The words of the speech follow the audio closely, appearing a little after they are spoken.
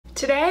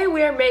Today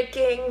we are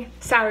making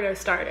sourdough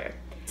starter.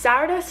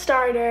 Sourdough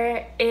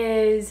starter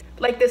is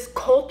like this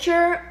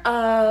culture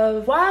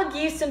of wild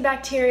yeast and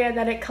bacteria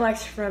that it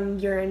collects from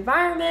your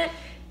environment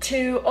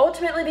to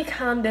ultimately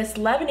become this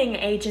leavening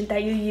agent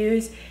that you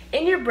use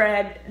in your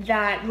bread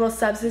that will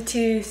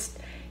substitute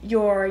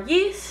your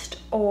yeast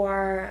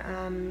or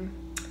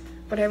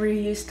whatever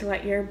you use to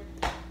let your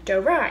dough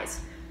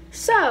rise.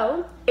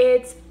 So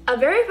it's a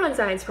very fun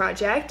science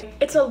project.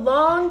 It's a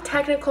long,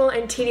 technical,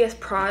 and tedious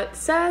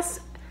process.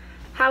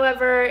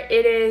 However,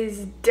 it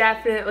is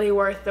definitely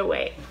worth the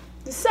wait.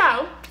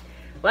 So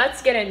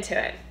let's get into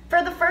it.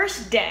 For the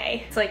first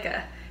day, it's like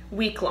a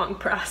week-long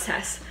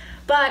process.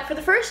 But for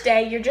the first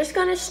day, you're just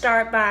gonna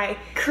start by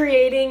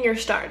creating your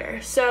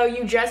starter. So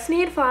you just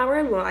need flour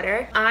and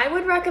water. I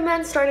would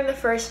recommend starting the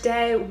first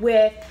day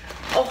with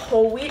a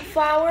whole wheat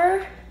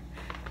flour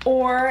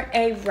or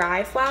a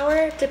rye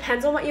flour,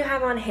 depends on what you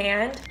have on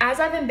hand. As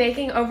I've been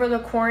baking over the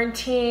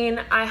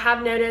quarantine, I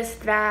have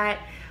noticed that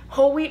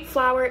whole wheat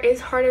flour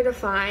is harder to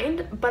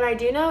find, but I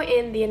do know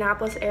in the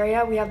Annapolis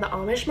area we have the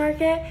Amish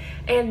market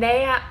and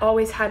they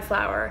always had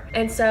flour.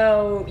 And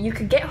so you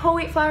could get whole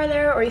wheat flour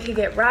there or you could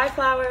get rye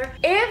flour.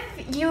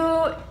 If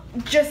you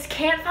just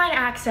can't find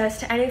access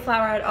to any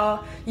flour at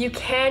all, you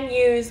can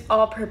use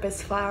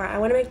all-purpose flour. I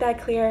wanna make that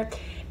clear.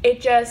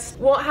 It just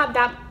won't have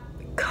that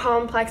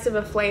complex of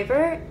a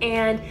flavor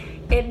and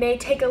it may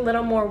take a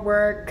little more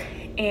work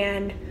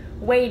and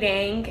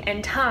waiting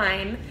and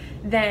time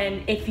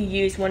than if you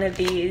use one of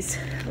these,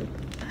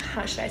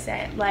 how should I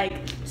say it,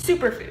 like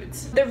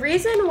superfoods. The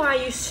reason why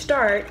you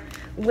start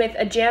with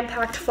a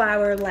jam-packed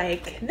flour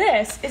like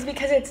this is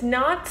because it's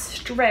not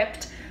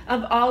stripped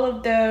of all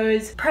of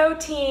those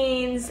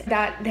proteins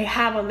that they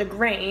have on the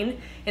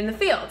grain in the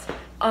fields.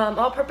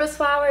 All-purpose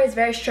flour is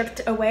very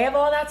stripped away of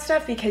all that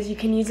stuff because you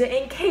can use it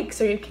in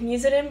cakes or you can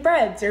use it in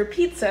breads or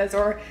pizzas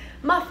or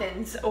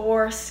muffins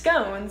or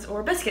scones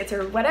or biscuits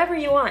or whatever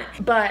you want.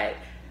 But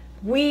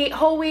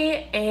whole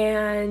wheat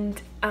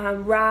and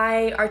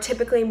rye are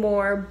typically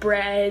more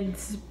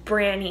breads,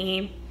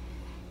 branny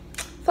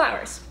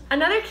flours.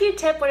 Another key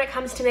tip when it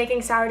comes to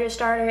making sourdough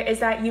starter is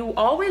that you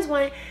always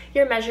want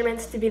your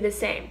measurements to be the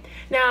same.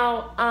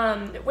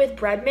 Now, with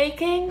bread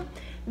making,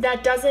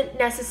 that doesn't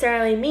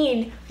necessarily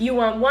mean you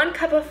want 1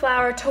 cup of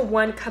flour to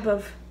 1 cup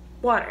of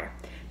water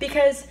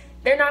because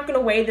they're not going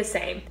to weigh the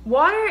same.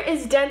 Water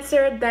is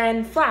denser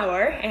than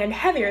flour and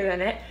heavier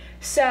than it.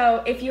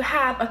 So if you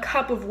have a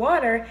cup of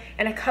water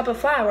and a cup of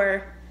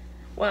flour,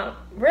 well,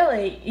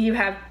 really you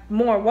have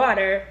more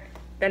water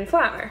than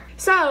flour.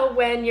 So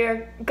when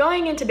you're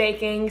going into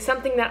baking,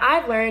 something that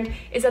I've learned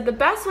is that the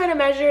best way to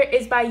measure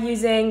is by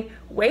using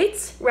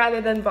weights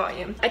rather than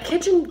volume. A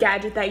kitchen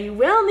gadget that you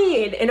will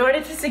need in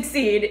order to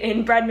succeed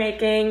in bread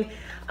making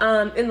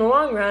in the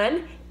long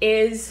run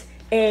is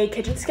a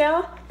kitchen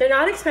scale. They're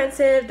not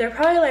expensive. They're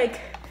probably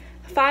like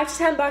 $5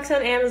 to $10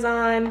 on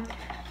Amazon.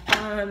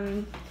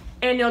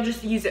 And you'll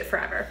just use it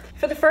forever.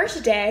 For the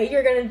first day,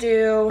 you're gonna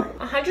do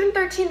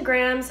 113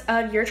 grams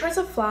of your choice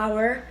of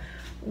flour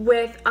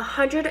with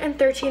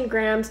 113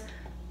 grams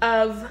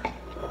of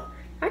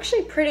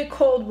actually pretty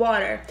cold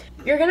water.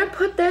 You're gonna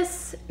put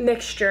this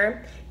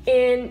mixture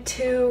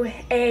into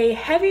a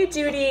heavy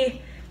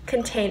duty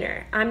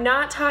container. I'm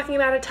not talking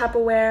about a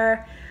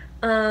Tupperware.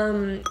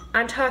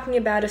 I'm talking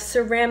about a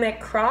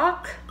ceramic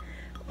crock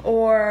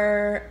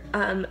or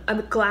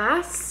a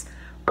glass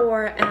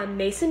or a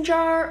mason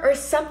jar or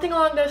something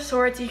along those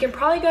sorts. You can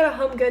probably go to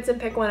Home Goods and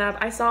pick one up.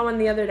 I saw one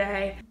the other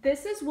day.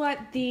 This is what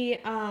the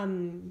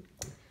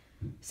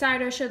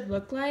sourdough should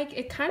look like.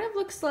 It kind of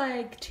looks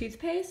like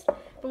toothpaste,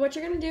 but what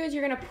you're gonna do is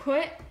you're gonna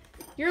put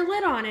your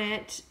lid on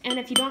it, and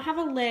if you don't have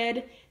a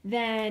lid,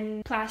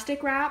 then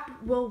plastic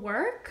wrap will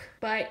work,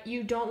 but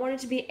you don't want it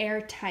to be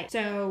airtight.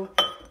 So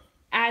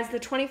as the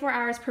 24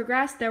 hours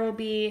progress, there will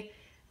be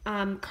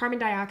carbon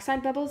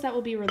dioxide bubbles that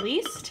will be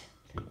released.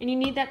 And you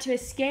need that to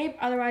escape,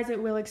 otherwise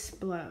it will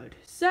explode.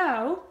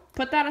 So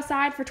put that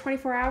aside for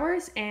 24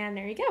 hours and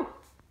there you go.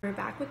 We're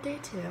back with day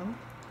 2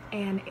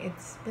 and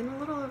it's been a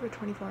little over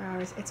 24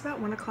 hours. It's about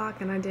 1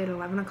 o'clock and I did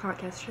 11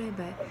 o'clock yesterday,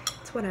 but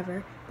it's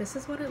whatever. This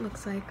is what it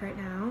looks like right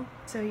now.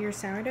 So your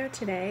sourdough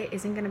today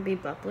isn't gonna be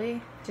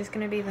bubbly, it's just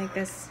gonna be like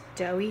this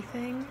doughy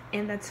thing,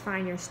 and that's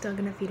fine, you're still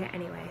gonna feed it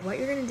anyway. What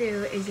you're gonna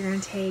do is you're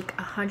gonna take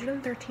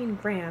 113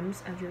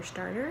 grams of your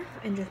starter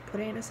and just put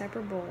it in a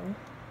separate bowl.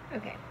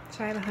 Okay,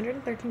 so I have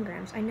 113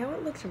 grams. I know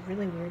it looks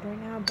really weird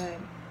right now,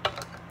 but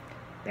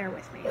bear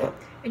with me.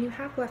 And you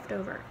have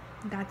leftover.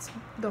 That's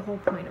the whole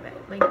point of it.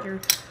 Like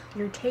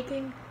you're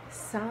taking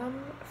some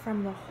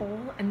from the whole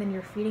and then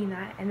you're feeding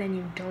that, and then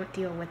you don't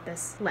deal with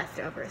this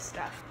leftover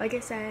stuff. Like I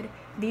said,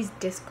 these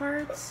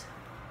discards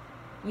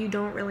you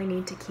don't really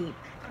need to keep.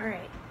 All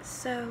right,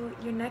 so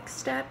your next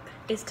step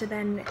is to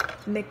then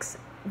mix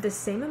the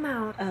same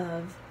amount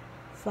of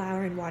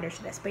flour and water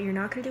to this, but you're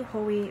not going to do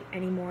whole wheat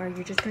anymore.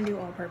 You're just going to do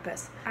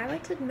all-purpose. I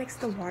like to mix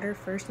the water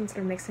first instead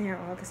of mixing it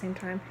all at the same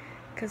time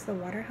because the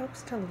water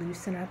helps to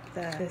loosen up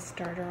the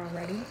starter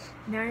already.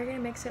 Now you're going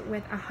to mix it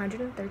with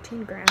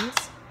 113 grams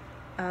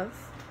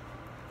of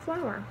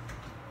flour.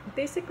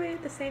 basically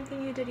the same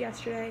thing you did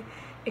yesterday,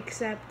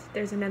 except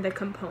there's another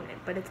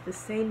component, but it's the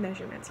same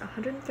measurements,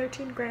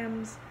 113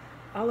 grams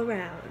all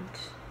around.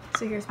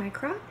 So here's my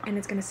crock, and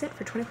it's gonna sit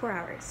for 24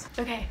 hours.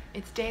 Okay,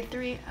 it's day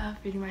 3 of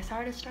feeding my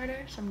sourdough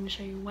starter, so I'm gonna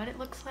show you what it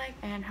looks like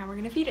and how we're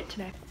gonna feed it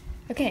today.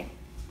 Okay,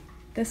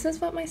 this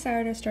is what my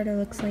sourdough starter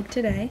looks like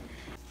today.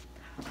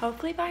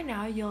 Hopefully by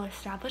now you'll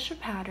establish a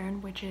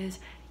pattern, which is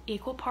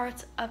equal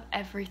parts of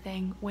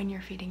everything when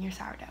you're feeding your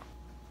sourdough.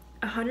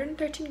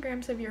 113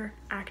 grams of your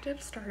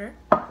active starter,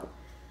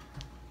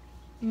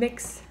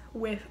 mix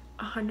with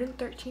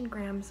 113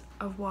 grams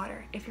of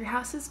water. If your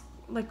house is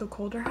like a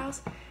colder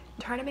house,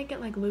 try to make it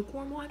like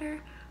lukewarm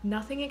water,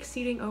 nothing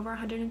exceeding over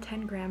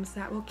 110 grams.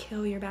 That will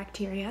kill your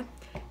bacteria.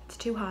 It's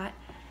too hot.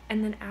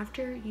 And then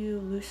after you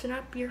loosen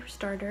up your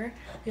starter,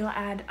 you'll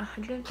add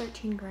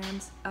 113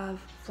 grams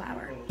of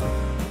flour.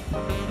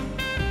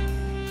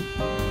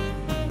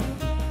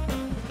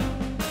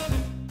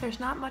 There's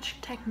not much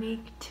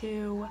technique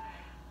to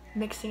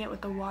mixing it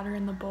with the water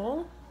in the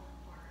bowl.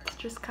 It's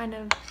just kind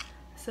of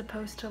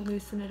supposed to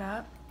loosen it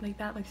up. Like,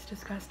 that looks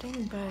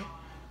disgusting, but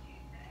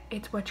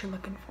it's what you're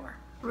looking for.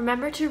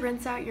 Remember to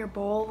rinse out your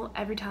bowl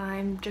every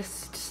time,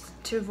 just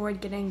to avoid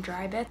getting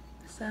dry bits.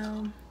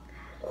 So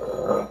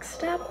next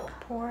step,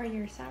 pour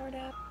your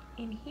sourdough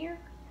in here.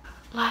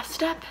 Last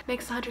step,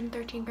 mix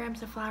 113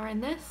 grams of flour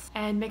in this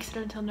and mix it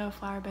until no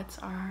flour bits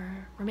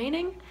are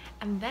remaining,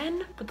 and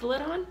then put the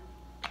lid on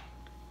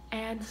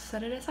and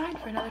set it aside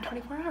for another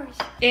 24 hours.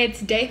 It's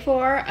day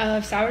 4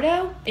 of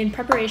sourdough. In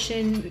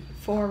preparation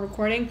for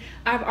recording,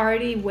 I've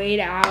already weighed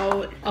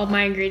out all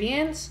my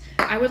ingredients.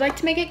 I would like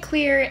to make it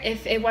clear,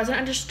 if it wasn't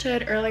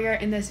understood earlier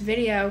in this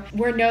video,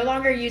 we're no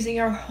longer using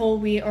our whole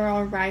wheat or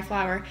our rye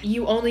flour.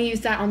 You only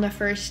use that on the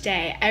first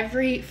day.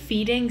 Every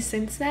feeding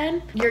since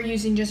then, you're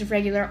using just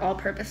regular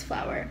all-purpose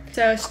flour.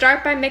 So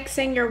start by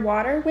mixing your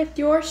water with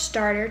your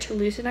starter to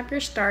loosen up your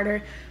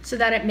starter so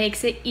that it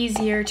makes it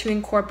easier to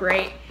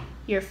incorporate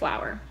your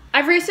flour.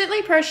 I've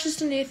recently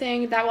purchased a new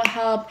thing that will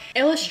help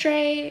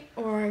illustrate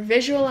or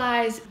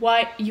visualize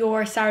what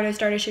your sourdough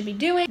starter should be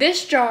doing.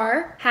 This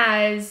jar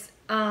has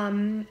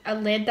a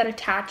lid that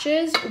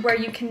attaches where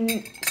you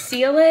can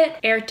seal it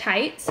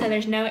airtight so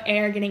there's no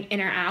air getting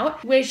in or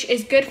out, which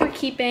is good for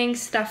keeping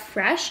stuff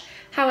fresh.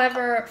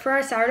 However, for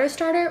our sourdough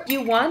starter,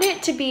 you want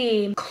it to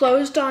be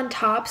closed on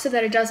top so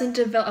that it doesn't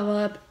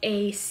develop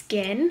a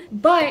skin,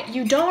 but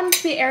you don't want it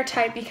to be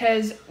airtight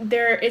because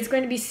there is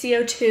going to be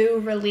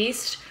CO2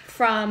 released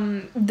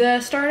from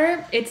the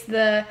starter. It's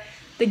the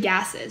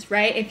gases,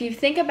 right? If you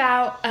think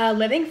about a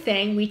living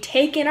thing, we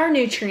take in our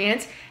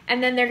nutrients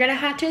and then they're gonna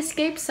have to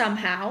escape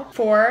somehow.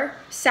 For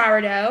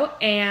sourdough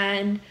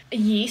and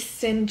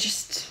yeast and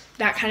just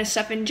that kind of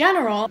stuff in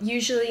general,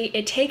 usually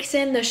it takes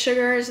in the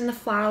sugars and the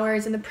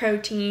flours and the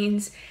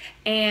proteins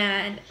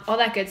and all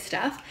that good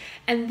stuff,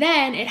 and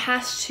then it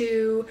has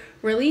to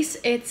release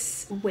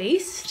its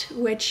waste,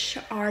 which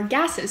are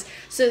gases.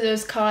 So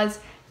those cause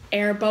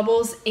air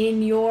bubbles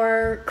in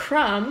your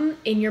crumb,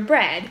 in your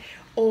bread,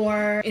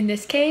 or in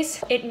this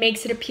case, it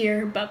makes it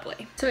appear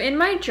bubbly. So in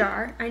my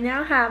jar, I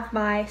now have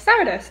my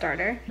sourdough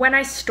starter. When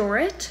I store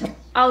it,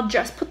 I'll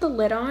just put the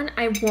lid on.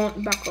 I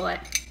won't buckle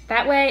it.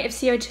 That way, if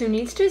CO2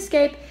 needs to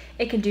escape,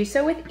 it can do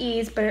so with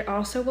ease, but it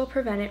also will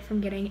prevent it from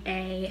getting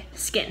a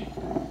skin.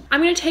 I'm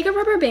gonna take a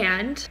rubber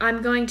band.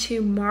 I'm going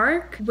to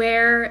mark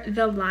where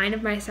the line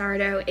of my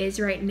sourdough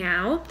is right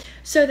now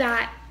so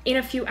that in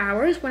a few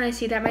hours, when I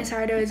see that my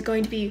sourdough is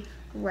going to be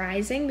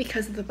rising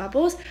because of the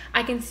bubbles,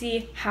 I can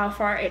see how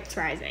far it's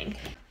rising.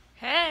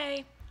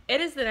 Hey, it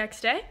is the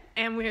next day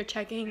and we are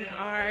checking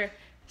our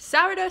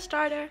sourdough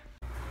starter.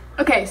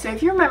 Okay, so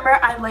if you remember,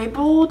 I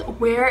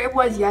labeled where it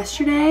was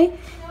yesterday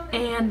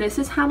and this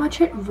is how much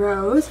it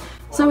rose.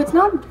 So it's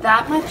not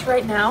that much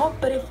right now,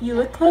 but if you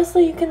look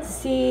closely, you can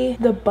see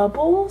the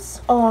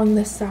bubbles along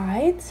the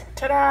sides.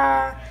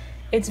 Ta-da!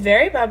 It's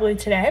very bubbly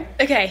today.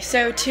 Okay,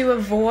 so to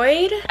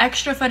avoid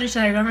extra footage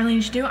that I don't really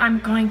need to do, I'm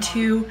going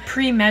to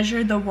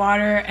pre-measure the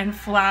water and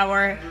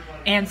flour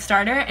and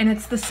starter, and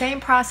it's the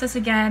same process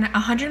again,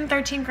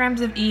 113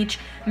 grams of each.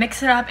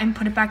 Mix it up and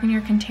put it back in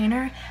your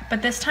container,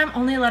 but this time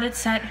only let it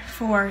set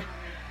for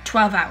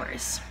 12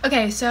 hours.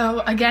 Okay,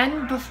 so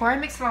again, before I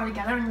mix it all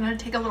together, I'm gonna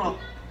take a little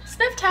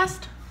sniff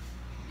test.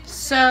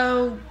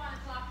 So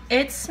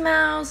it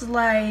smells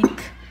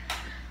like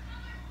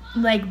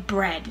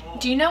bread.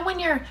 Do you know when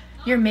you're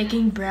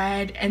making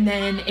bread and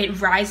then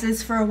it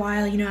rises for a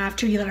while, you know,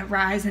 after you let it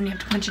rise and you have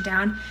to punch it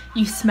down,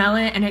 you smell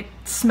it and it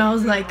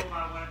smells like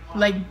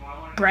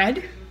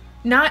bread?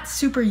 Not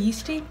super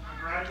yeasty.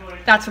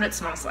 That's what it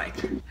smells like.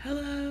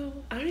 Hello.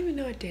 I don't even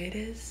know what day it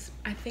is.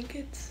 I think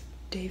it's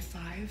day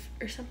 5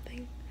 or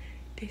something.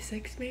 Day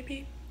 6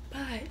 maybe.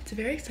 But it's a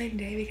very exciting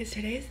day because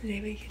today is the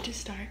day we get to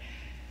start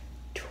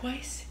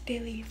twice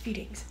daily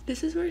feedings.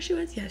 This is where she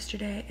was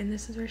yesterday and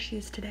this is where she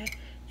is today.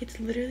 It's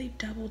literally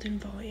doubled in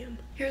volume.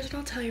 Here's what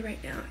I'll tell you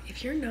right now.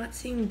 If you're not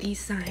seeing these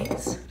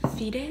signs,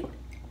 feed it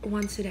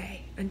once a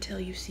day until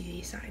you see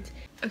these signs.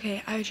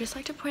 Okay, I would just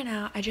like to point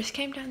out, I just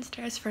came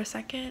downstairs for a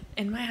second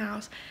in my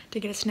house to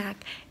get a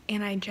snack,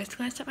 and I just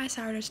glanced at my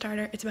sourdough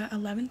starter. It's about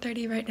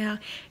 11:30 right now,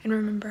 and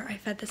remember, I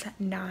fed this at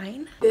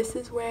 9. This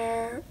is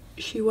where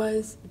she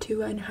was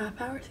 2.5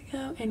 hours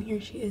ago, and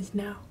here she is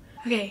now.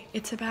 Okay,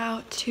 it's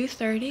about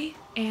 2:30,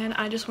 and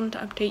I just wanted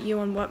to update you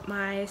on what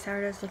my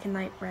sourdough is looking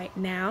like right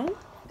now.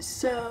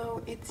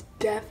 So it's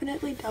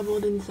definitely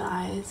doubled in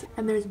size,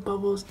 and there's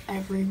bubbles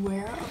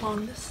everywhere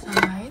along the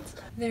sides.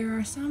 There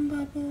are some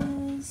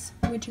bubbles,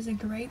 which is a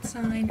great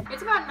sign.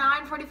 It's about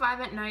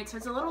 9:45 at night, so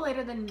it's a little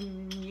later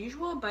than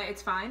usual, but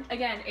it's fine.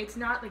 Again, it's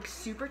not like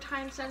super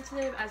time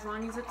sensitive as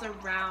long as it's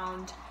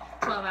around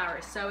 12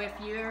 hours. So if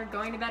you're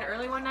going to bed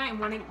early one night and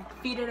want to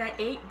feed it at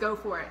 8, go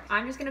for it.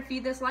 I'm just gonna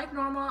feed this like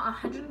normal,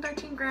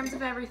 113 grams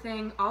of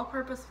everything,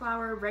 all-purpose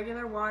flour,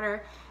 regular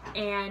water,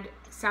 and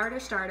sourdough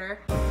starter.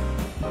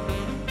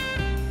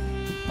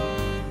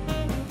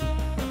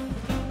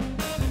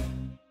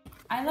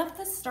 I left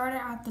the starter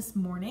out this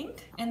morning,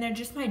 and they're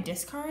just my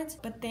discards,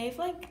 but they've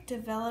like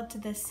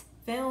developed this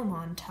film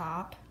on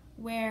top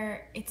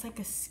where it's like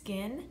a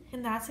skin,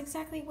 and that's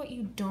exactly what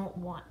you don't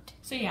want.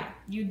 So yeah,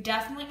 you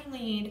definitely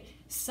need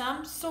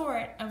some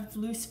sort of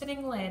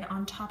loose-fitting lid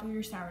on top of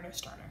your sourdough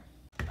starter.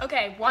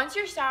 Okay, once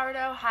your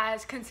sourdough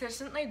has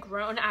consistently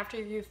grown after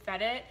you've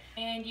fed it,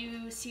 and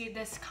you see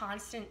this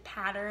constant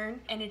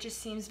pattern, and it just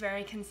seems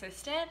very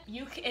consistent,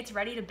 it's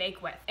ready to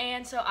bake with.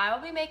 And so I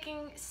will be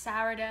making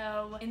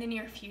sourdough in the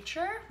near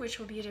future, which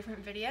will be a different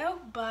video,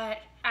 but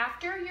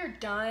after you're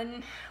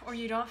done, or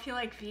you don't feel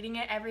like feeding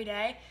it every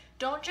day,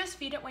 don't just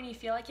feed it when you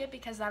feel like it,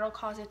 because that'll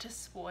cause it to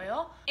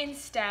spoil.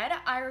 Instead,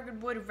 I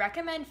would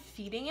recommend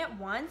feeding it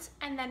once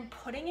and then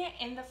putting it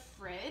in the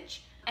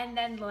fridge and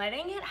then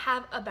letting it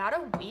have about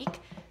a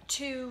week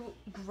to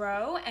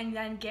grow and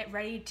then get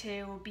ready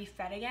to be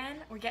fed again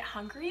or get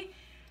hungry.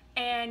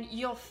 And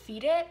you'll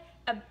feed it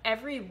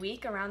every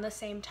week around the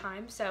same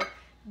time. So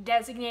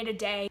designate a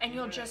day, and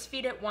you'll just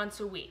feed it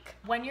once a week.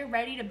 When you're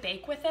ready to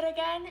bake with it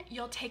again,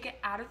 you'll take it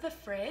out of the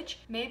fridge,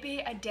 maybe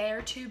a day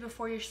or two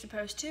before you're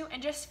supposed to,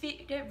 and just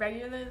feed it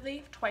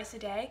regularly twice a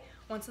day,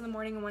 once in the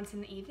morning and once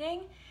in the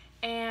evening,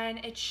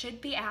 and it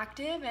should be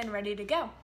active and ready to go.